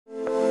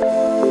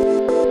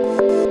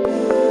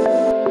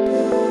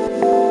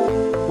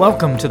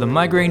Welcome to the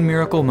Migraine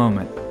Miracle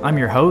Moment. I'm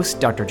your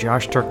host, Dr.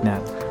 Josh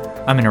Turknett.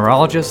 I'm a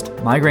neurologist,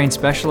 migraine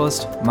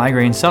specialist,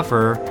 migraine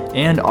sufferer,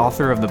 and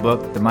author of the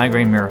book, The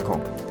Migraine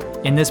Miracle.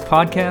 In this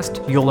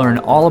podcast, you'll learn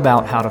all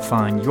about how to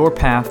find your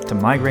path to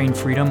migraine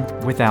freedom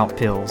without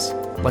pills.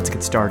 Let's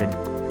get started.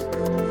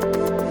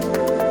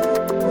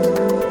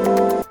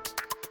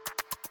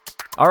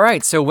 All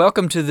right, so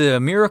welcome to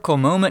the Miracle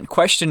Moment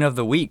question of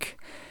the week.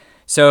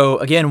 So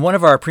again, one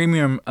of our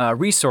premium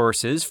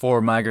resources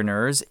for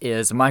migraineurs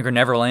is Migraine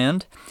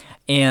Neverland.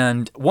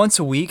 And once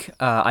a week,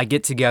 I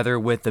get together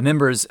with the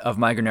members of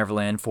Migraine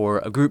Neverland for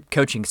a group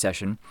coaching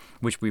session,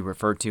 which we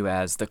refer to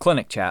as the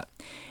Clinic Chat.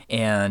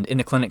 And in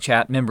the Clinic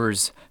Chat,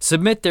 members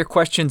submit their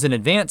questions in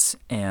advance,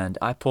 and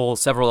I pull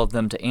several of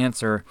them to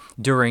answer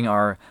during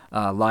our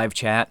live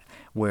chat,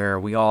 where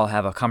we all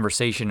have a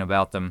conversation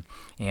about them.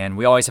 And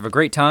we always have a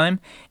great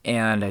time,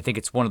 and I think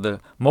it's one of the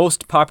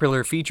most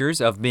popular features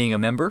of being a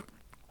member.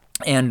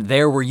 And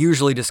there we're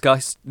usually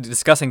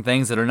discussing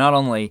things that are not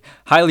only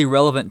highly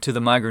relevant to the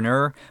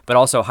migraineur, but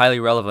also highly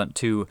relevant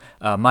to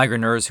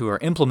migraineurs who are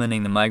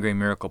implementing the Migraine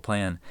Miracle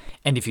Plan.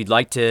 And if you'd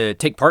like to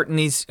take part in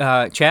these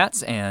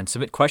chats and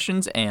submit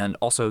questions and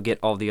also get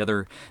all the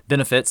other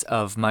benefits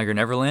of Migraine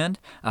Neverland,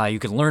 you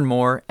can learn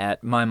more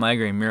at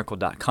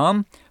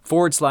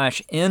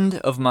mymigrainemiracle.com/end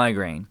of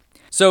migraine.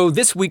 So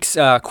this week's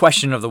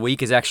question of the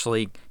week is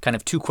actually kind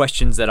of two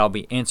questions that I'll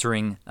be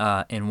answering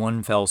in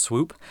one fell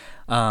swoop.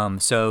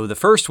 So the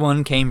first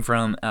one came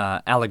from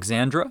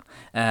Alexandra,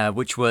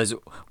 which was,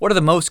 what are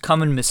the most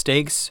common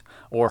mistakes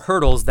or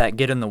hurdles that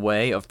get in the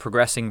way of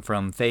progressing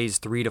from phase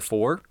 3 to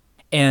 4?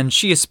 And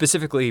she is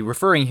specifically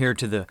referring here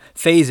to the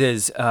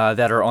phases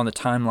that are on the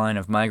timeline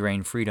of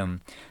migraine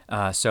freedom.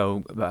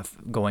 So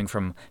going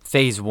from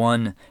phase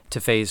 1 to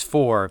phase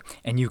 4,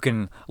 and you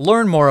can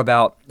learn more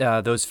about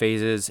those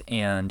phases,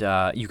 and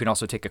you can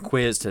also take a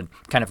quiz to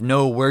kind of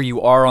know where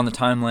you are on the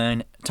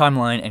timeline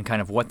and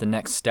kind of what the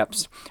next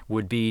steps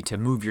would be to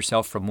move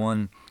yourself from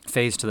one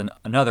phase to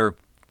another.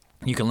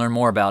 You can learn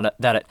more about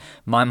that at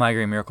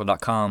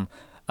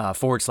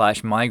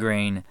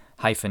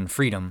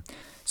mymigrainemiracle.com/migraine-freedom.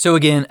 So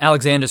again,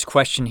 Alexandra's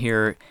question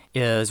here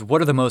is,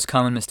 what are the most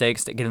common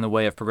mistakes that get in the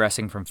way of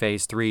progressing from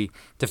phase 3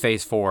 to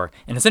phase 4?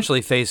 And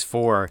essentially phase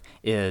 4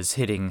 is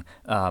hitting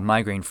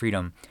migraine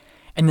freedom.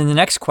 And then the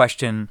next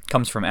question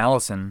comes from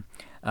Allison,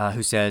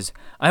 who says,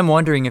 I'm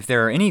wondering if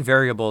there are any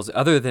variables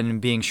other than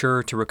being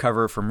sure to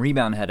recover from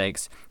rebound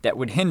headaches that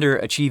would hinder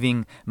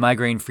achieving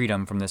migraine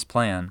freedom from this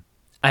plan.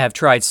 I have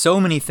tried so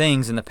many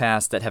things in the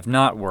past that have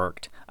not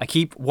worked. I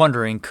keep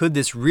wondering, could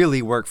this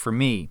really work for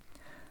me?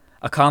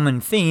 A common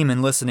theme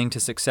in listening to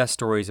success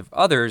stories of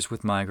others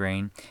with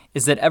migraine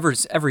is that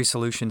every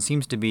solution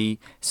seems to be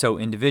so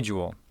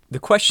individual. The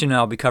question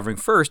I'll be covering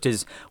first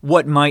is,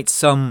 what might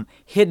some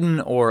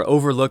hidden or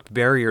overlooked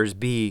barriers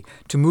be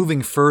to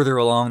moving further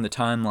along the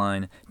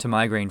timeline to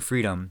migraine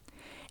freedom?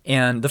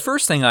 And the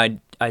first thing I'd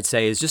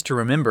say is just to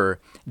remember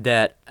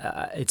that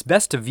it's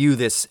best to view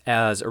this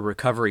as a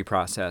recovery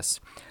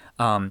process.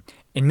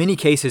 In many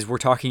cases, we're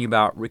talking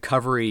about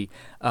recovery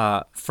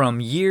from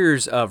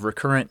years of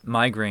recurrent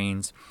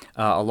migraines,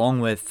 along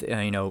with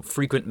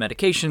frequent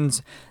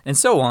medications and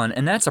so on.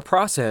 And that's a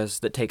process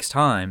that takes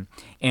time,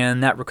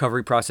 and that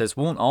recovery process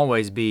won't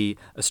always be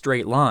a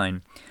straight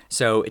line.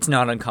 So it's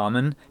not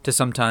uncommon to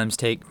sometimes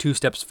take 2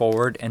 steps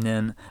forward and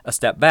then a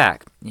step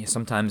back.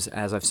 Sometimes,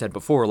 as I've said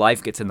before,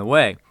 life gets in the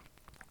way.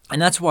 And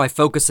that's why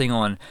focusing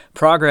on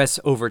progress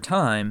over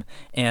time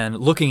and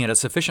looking at a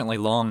sufficiently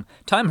long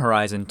time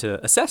horizon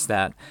to assess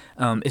that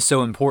is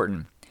so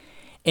important.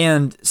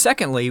 And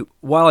secondly,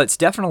 while it's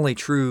definitely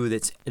true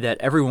that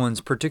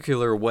everyone's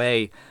particular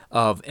way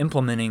of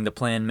implementing the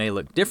plan may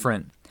look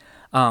different,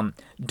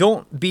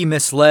 don't be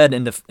misled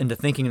into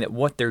thinking that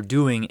what they're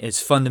doing is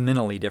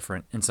fundamentally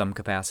different in some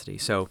capacity.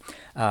 So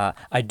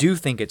I do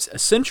think it's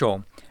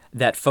essential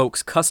that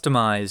folks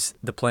customize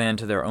the plan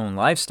to their own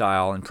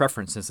lifestyle and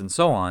preferences and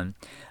so on,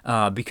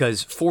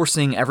 because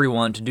forcing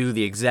everyone to do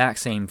the exact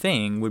same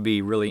thing would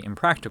be really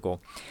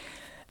impractical.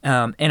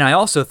 And I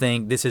also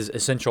think this is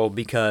essential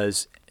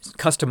because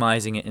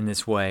customizing it in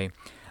this way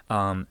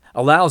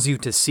allows you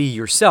to see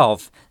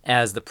yourself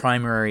as the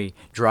primary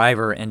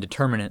driver and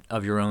determinant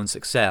of your own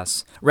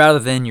success, rather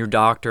than your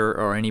doctor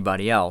or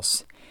anybody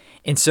else.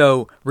 And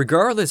so,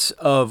 regardless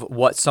of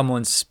what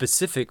someone's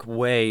specific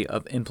way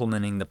of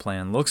implementing the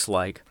plan looks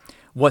like,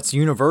 what's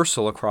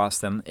universal across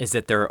them is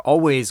that they're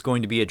always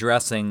going to be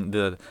addressing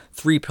the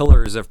 3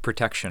 pillars of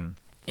protection.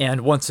 And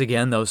once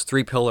again, those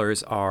 3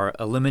 pillars are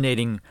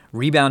eliminating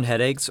rebound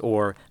headaches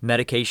or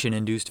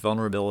medication-induced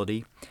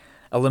vulnerability,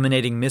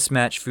 eliminating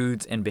mismatched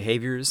foods and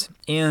behaviors,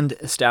 and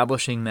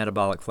establishing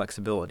metabolic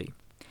flexibility.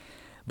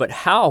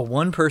 But how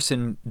one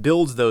person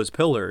builds those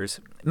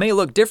pillars may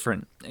look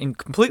different and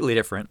completely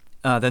different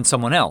than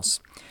someone else.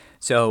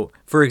 So,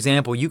 for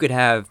example, you could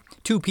have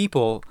 2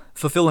 people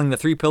fulfilling the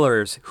 3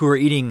 pillars who are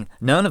eating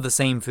none of the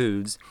same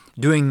foods,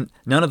 doing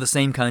none of the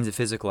same kinds of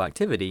physical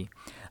activity,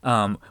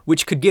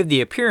 which could give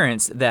the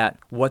appearance that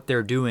what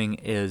they're doing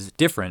is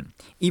different,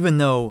 even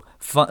though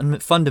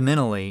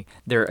fundamentally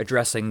they're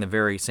addressing the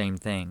very same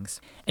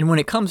things. And when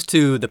it comes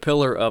to the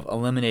pillar of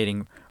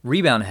eliminating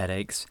rebound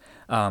headaches,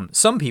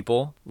 some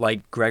people,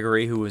 like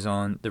Gregory, who was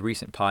on the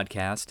recent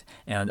podcast,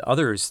 and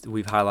others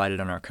we've highlighted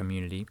on our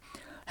community,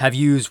 have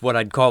used what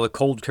I'd call a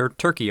cold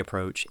turkey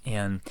approach,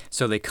 and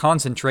so they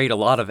concentrate a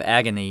lot of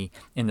agony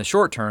in the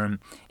short term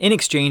in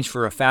exchange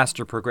for a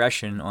faster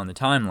progression on the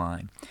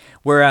timeline,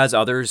 whereas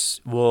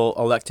others will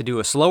elect to do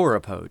a slower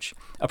approach,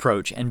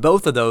 and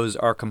both of those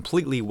are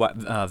completely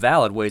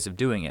valid ways of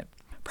doing it.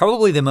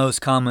 Probably the most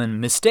common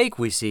mistake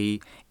we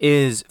see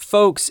is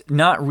folks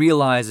not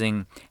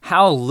realizing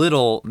how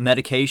little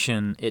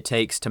medication it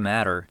takes to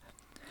matter.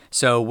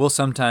 So we'll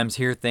sometimes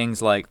hear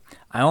things like,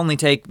 I only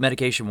take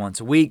medication once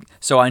a week,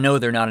 so I know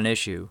they're not an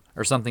issue,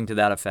 or something to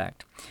that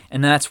effect.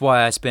 And that's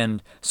why I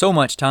spend so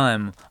much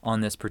time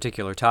on this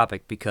particular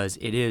topic, because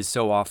it is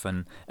so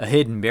often a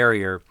hidden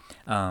barrier,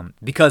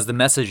 because the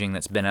messaging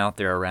that's been out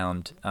there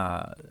around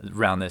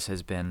this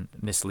has been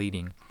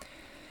misleading.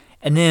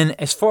 And then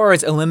as far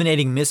as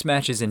eliminating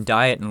mismatches in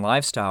diet and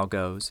lifestyle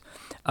goes,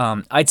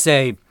 I'd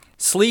say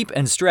sleep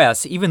and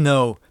stress, even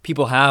though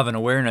people have an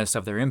awareness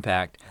of their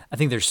impact, I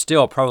think they're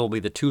still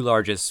probably the two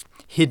largest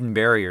hidden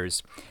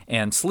barriers.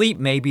 And sleep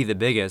may be the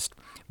biggest,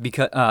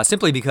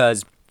 simply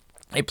because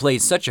it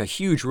plays such a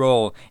huge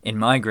role in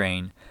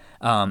migraine.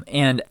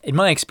 And in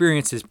my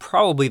experience is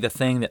probably the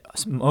thing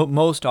that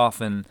most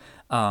often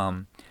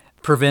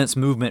prevents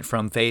movement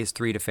from phase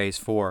 3 to phase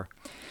 4.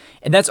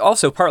 And that's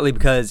also partly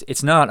because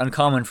it's not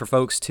uncommon for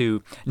folks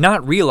to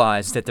not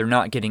realize that they're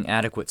not getting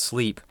adequate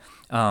sleep.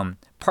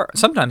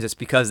 Sometimes it's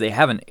because they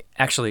haven't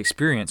actually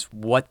experienced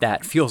what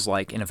that feels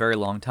like in a very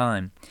long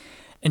time.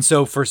 And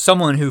so for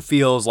someone who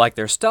feels like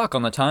they're stuck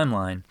on the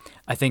timeline,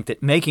 I think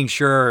that making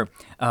sure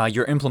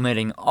you're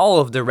implementing all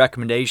of the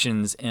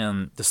recommendations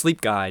in the sleep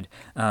guide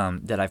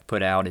that I've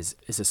put out is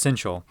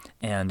essential.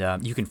 And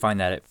you can find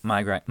that at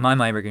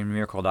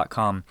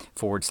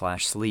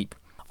mymigrainemiracle.com/sleep.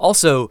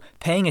 Also,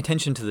 paying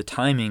attention to the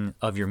timing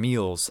of your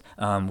meals,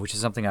 which is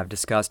something I've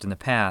discussed in the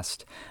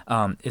past,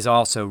 is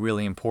also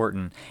really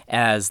important,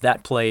 as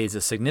that plays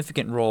a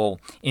significant role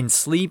in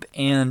sleep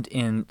and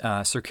in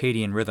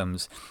circadian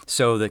rhythms.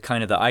 So the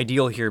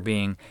ideal here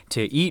being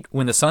to eat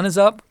when the sun is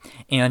up,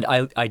 and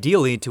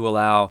ideally to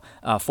allow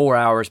 4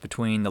 hours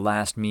between the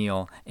last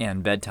meal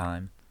and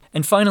bedtime.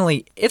 And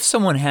finally, if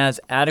someone has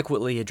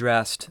adequately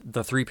addressed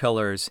the 3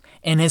 pillars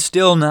and has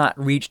still not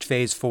reached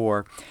phase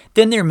 4,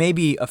 then there may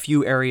be a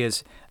few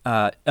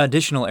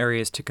additional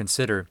areas to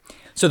consider.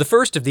 So the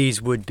first of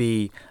these would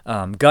be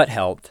gut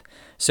health.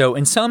 So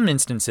in some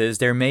instances,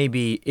 there may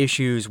be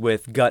issues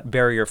with gut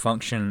barrier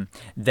function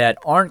that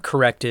aren't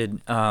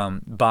corrected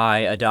by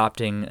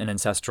adopting an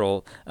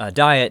ancestral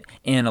diet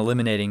and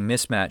eliminating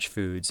mismatch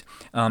foods.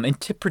 In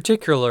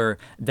particular,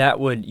 that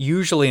would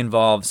usually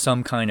involve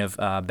some kind of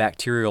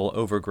bacterial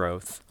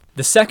overgrowth.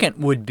 The second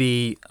would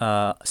be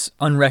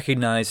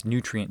unrecognized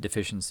nutrient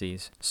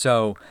deficiencies.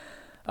 So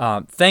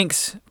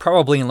thanks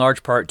probably in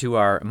large part to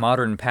our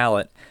modern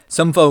palate,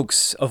 some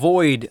folks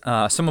avoid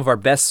some of our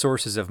best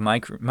sources of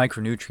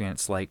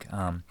micronutrients like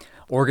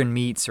organ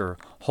meats or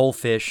whole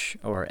fish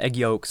or egg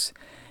yolks.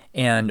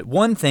 And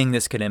one thing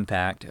this could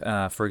impact,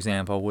 for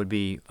example, would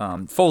be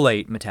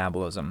folate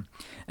metabolism,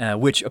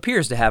 which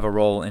appears to have a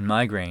role in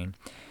migraine.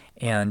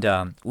 And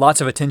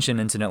lots of attention,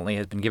 incidentally,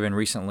 has been given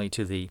recently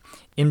to the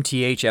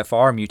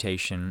MTHFR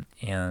mutation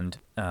and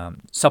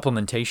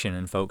supplementation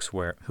in folks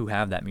who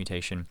have that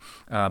mutation.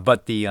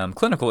 But the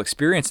clinical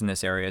experience in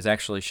this area is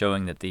actually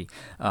showing that the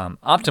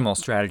optimal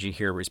strategy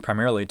here is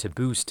primarily to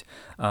boost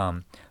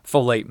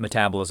folate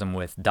metabolism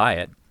with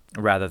diet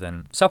rather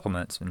than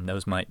supplements, and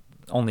those might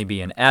only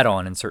be an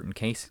add-on in certain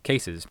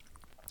cases.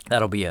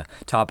 That'll be a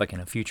topic in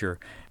a future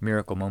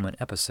Miracle Moment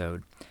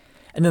episode.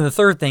 And then the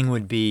third thing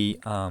would be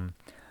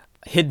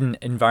hidden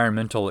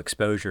environmental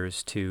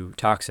exposures to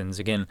toxins.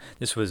 Again,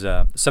 this was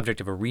a subject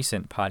of a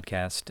recent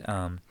podcast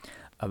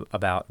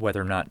about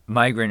whether or not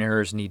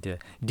migraineurs need to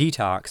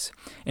detox.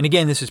 And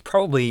again, this is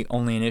probably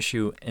only an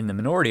issue in the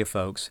minority of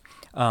folks,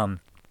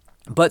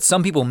 but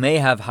some people may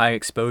have high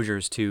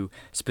exposures to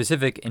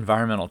specific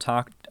environmental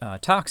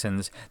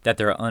toxins that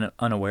they're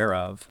unaware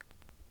of.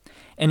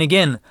 And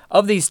again,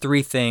 of these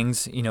 3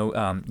 things,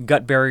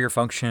 gut barrier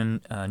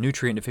function,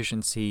 nutrient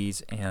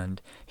deficiencies, and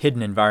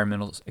hidden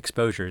environmental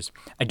exposures,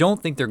 I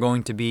don't think they're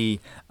going to be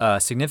a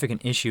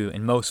significant issue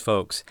in most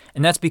folks.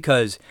 And that's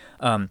because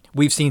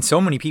we've seen so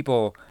many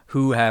people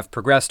who have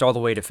progressed all the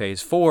way to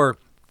phase 4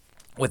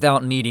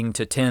 without needing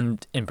to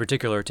tend in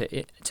particular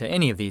to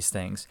any of these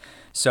things.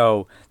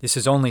 So this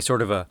is only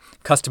sort of a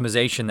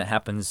customization that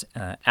happens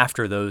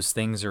after those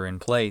things are in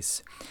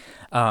place.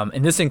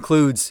 And this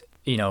includes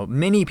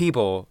many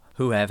people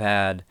who have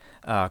had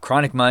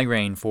chronic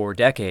migraine for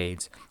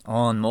decades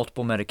on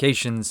multiple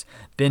medications,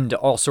 been to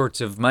all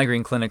sorts of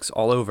migraine clinics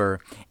all over,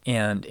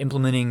 and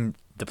implementing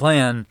the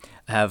plan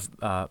have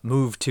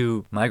moved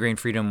to migraine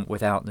freedom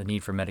without the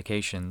need for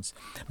medications.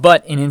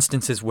 But in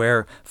instances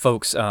where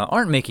folks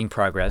aren't making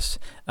progress,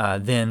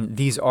 then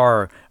these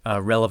are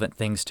relevant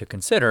things to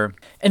consider.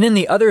 And then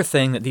the other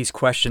thing that these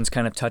questions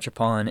kind of touch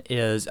upon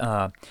is,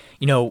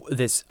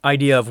 this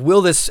idea of,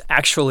 will this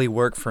actually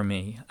work for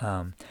me?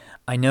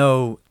 I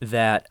know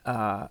that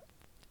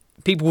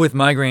people with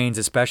migraines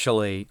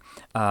especially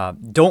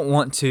don't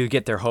want to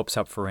get their hopes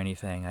up for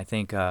anything. I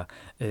think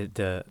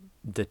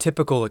the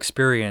typical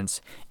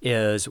experience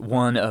is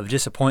one of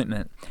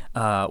disappointment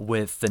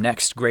with the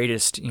next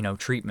greatest,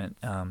 treatment.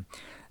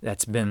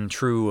 That's been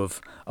true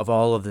of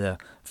all of the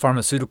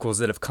pharmaceuticals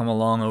that have come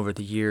along over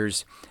the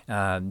years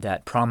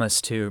that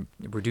promise to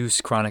reduce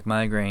chronic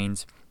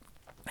migraines,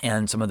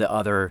 and some of the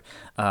other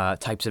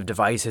types of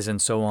devices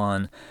and so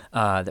on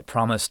that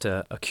promised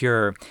a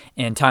cure.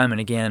 And time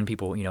and again,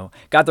 people,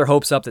 got their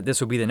hopes up that this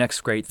would be the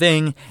next great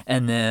thing,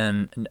 and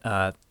then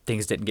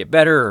things didn't get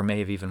better or may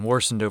have even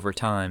worsened over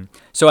time.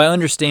 So I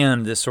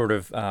understand this sort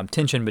of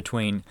tension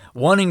between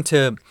wanting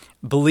to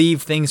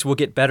believe things will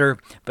get better,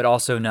 but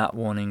also not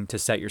wanting to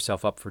set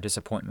yourself up for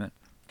disappointment.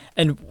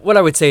 And what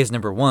I would say is,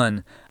 number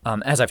one,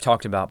 as I've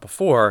talked about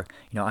before,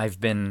 I've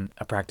been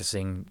a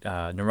practicing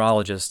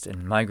neurologist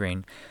and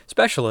migraine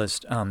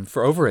specialist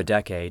for over a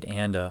decade,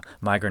 and a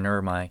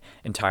migraineur my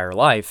entire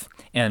life.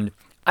 And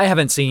I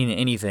haven't seen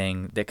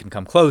anything that can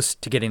come close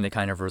to getting the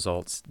kind of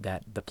results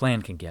that the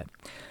plan can get.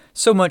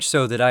 So much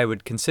so that I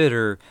would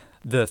consider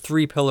the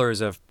 3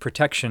 pillars of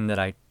protection that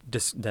I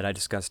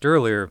discussed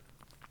earlier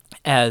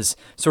as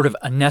sort of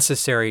a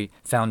necessary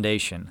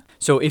foundation.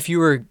 So if you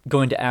were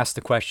going to ask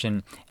the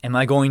question, am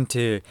I going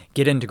to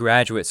get into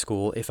graduate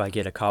school if I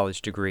get a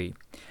college degree?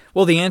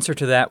 Well, the answer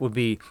to that would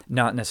be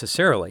not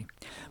necessarily.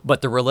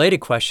 But the related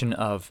question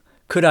of,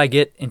 could I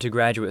get into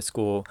graduate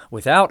school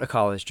without a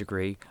college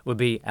degree, would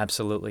be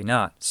absolutely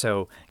not.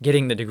 So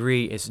getting the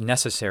degree is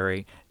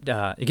necessary.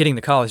 Getting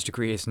the college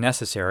degree is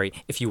necessary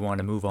if you want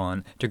to move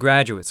on to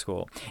graduate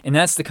school. And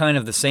that's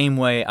the same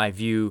way I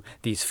view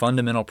these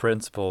fundamental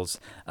principles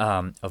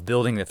of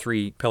building the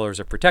 3 pillars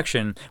of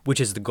protection,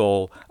 which is the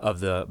goal of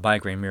the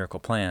Migraine Miracle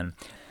Plan.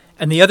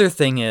 And the other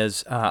thing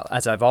is,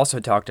 as I've also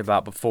talked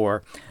about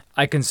before,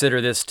 I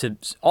consider this to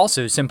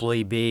also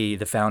simply be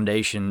the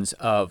foundations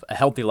of a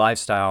healthy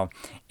lifestyle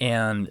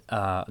and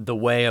the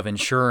way of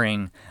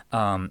ensuring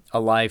a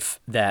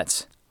life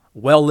that's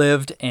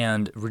well-lived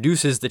and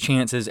reduces the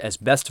chances as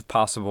best as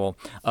possible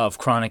of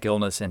chronic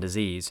illness and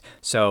disease.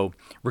 So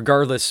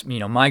regardless,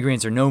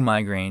 migraines or no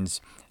migraines,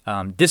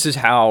 this is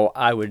how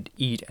I would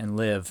eat and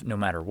live no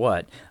matter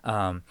what.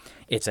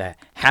 It's a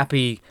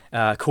happy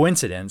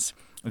coincidence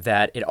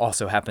that it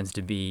also happens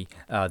to be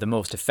the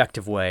most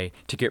effective way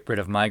to get rid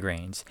of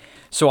migraines.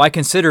 So I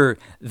consider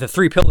the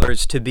 3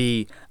 pillars to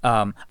be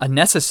a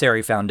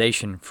necessary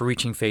foundation for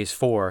reaching phase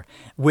 4,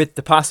 with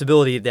the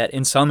possibility that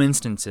in some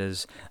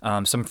instances,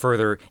 some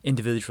further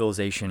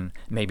individualization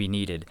may be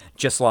needed.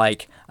 Just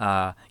like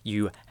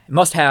you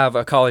must have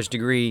a college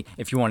degree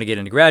if you want to get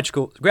into grad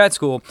school,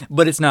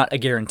 but it's not a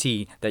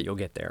guarantee that you'll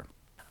get there.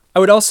 I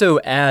would also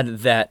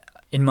add that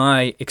in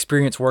my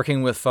experience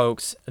working with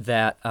folks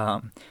that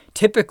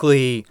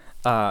typically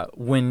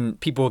when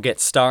people get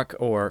stuck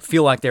or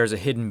feel like there's a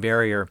hidden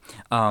barrier,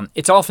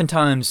 it's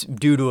oftentimes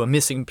due to a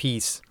missing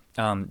piece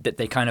that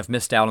they kind of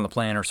missed out on the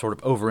plan, or sort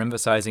of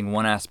overemphasizing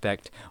one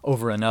aspect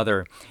over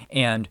another.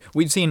 And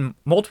we've seen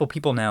multiple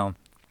people now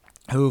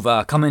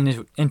who've come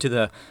into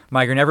the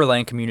Migraine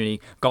Everlane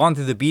community, gone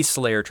through the Beast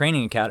Slayer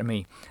Training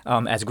Academy,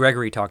 as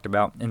Gregory talked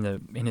about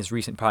in his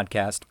recent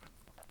podcast,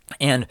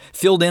 and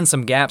filled in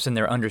some gaps in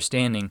their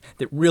understanding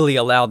that really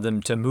allowed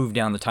them to move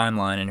down the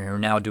timeline, and are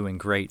now doing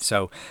great.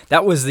 So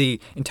that was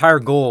the entire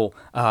goal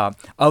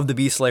of the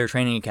Beast Slayer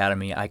Training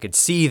Academy. I could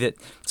see that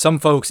some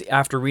folks,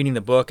 after reading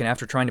the book and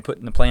after trying to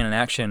put the plan in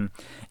action,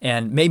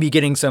 and maybe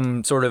getting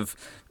some sort of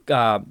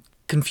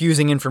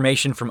confusing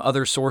information from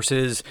other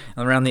sources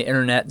around the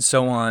internet and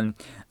so on,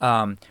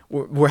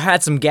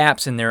 had some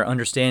gaps in their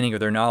understanding or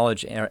their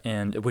knowledge,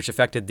 and which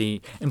affected the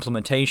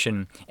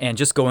implementation. And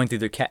just going through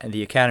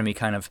the academy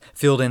kind of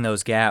filled in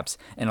those gaps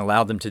and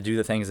allowed them to do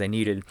the things they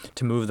needed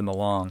to move them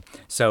along.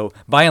 So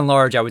by and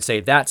large, I would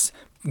say that's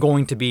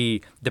going to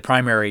be the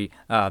primary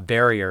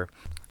barrier.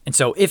 And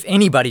so if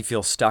anybody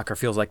feels stuck or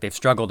feels like they've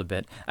struggled a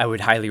bit, I would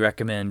highly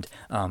recommend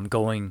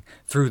going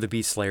through the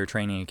Beast Slayer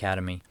Training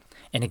Academy.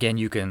 And again,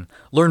 you can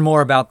learn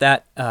more about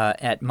that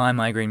at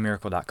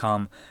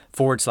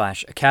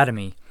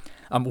mymigrainemiracle.com/academy.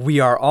 We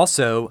are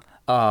also,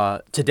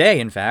 today,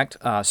 in fact,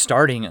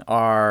 starting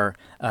our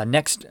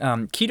next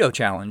keto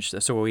challenge.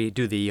 So we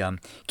do the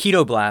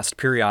Keto Blast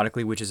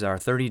periodically, which is our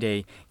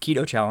 30-day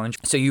keto challenge.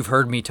 So you've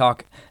heard me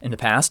talk in the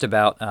past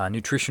about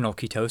nutritional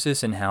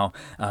ketosis and how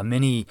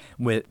many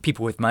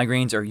people with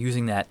migraines are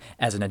using that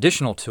as an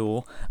additional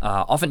tool,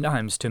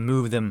 oftentimes to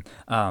move them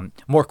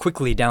more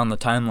quickly down the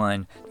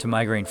timeline to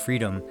migraine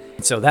freedom.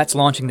 So that's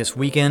launching this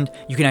weekend.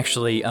 You can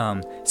actually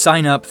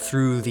sign up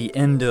through the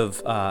end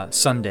of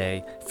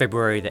Sunday,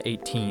 February the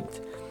 18th.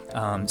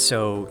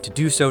 So to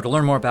do so, to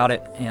learn more about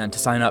it and to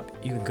sign up,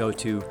 you can go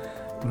to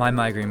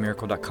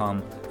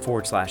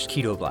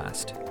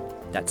mymigrainemiracle.com/ketoblast.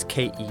 That's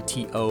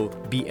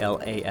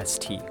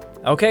KETOBLAST.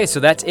 Okay, so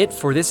that's it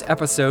for this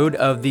episode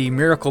of the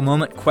Miracle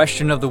Moment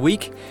Question of the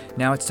Week.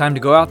 Now it's time to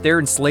go out there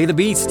and slay the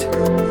beast.